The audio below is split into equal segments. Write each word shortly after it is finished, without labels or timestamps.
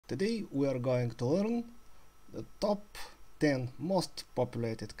Today we are going to learn the top 10 most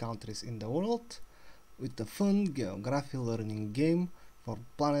populated countries in the world with the fun geography learning game for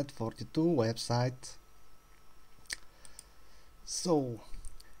Planet 42 website. So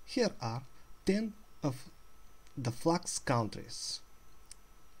here are 10 of the flags countries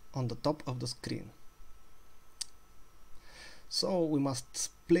on the top of the screen. So we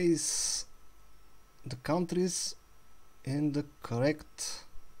must place the countries in the correct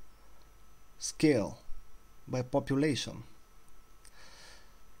scale by population.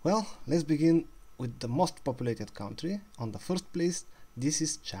 Well, let's begin with the most populated country. On the first place, this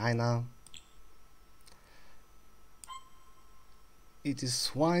is China. It is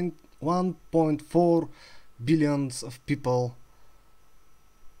 1.4 billions of people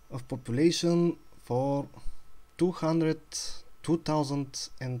of population for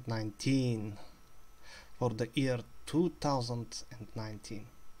 2019 for the year 2019.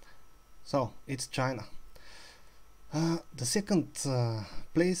 So it's China. The second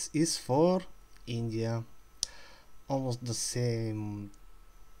place is for India, almost the same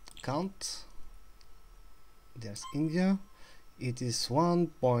count. There's India. It is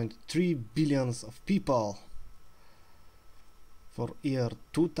 1.3 billions of people for year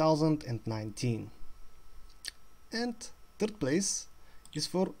 2019. And third place is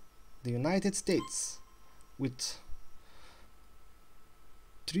for the United States with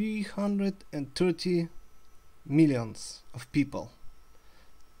 330 millions of people.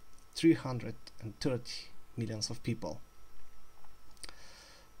 330 millions of people.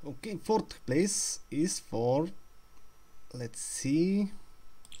 Okay, fourth place is for, let's see,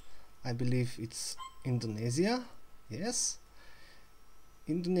 I believe it's Indonesia. Yes,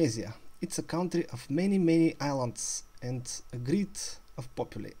 Indonesia. It's a country of many islands and a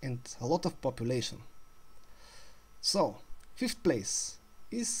lot of population. So fifth place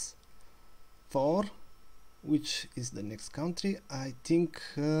is for, which is the next country? I think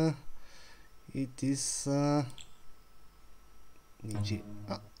it is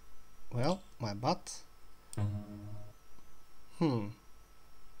Nigeria. Well, my bad.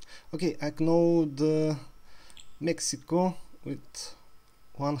 Okay, I know the Mexico with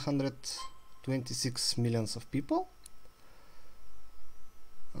 126 millions of people.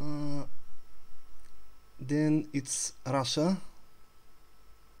 Then it's Russia.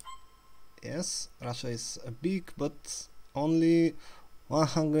 Yes, Russia is big, but only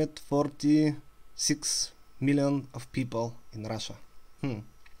 146 million of people in Russia.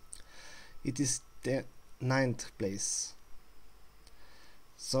 It is the 9th place.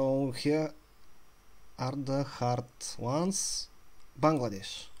 So here are the hard ones.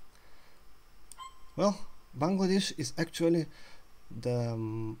 Bangladesh. Well, Bangladesh is actually the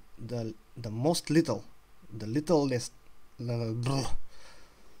littlest.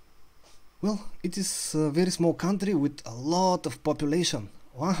 Well, it is a very small country with a lot of population.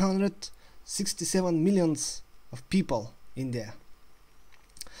 167 millions of people in there.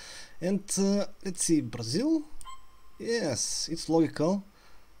 And let's see, Brazil. Yes, it's logical.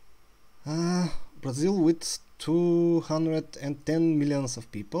 Brazil with 210 millions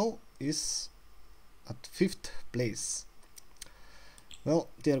of people is at 5th place. Well,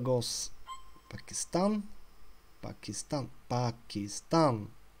 there goes Pakistan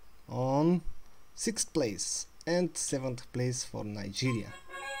on 6th place, and 7th place for Nigeria.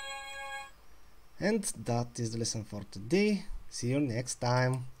 And that is the lesson for today. See you next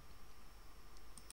time.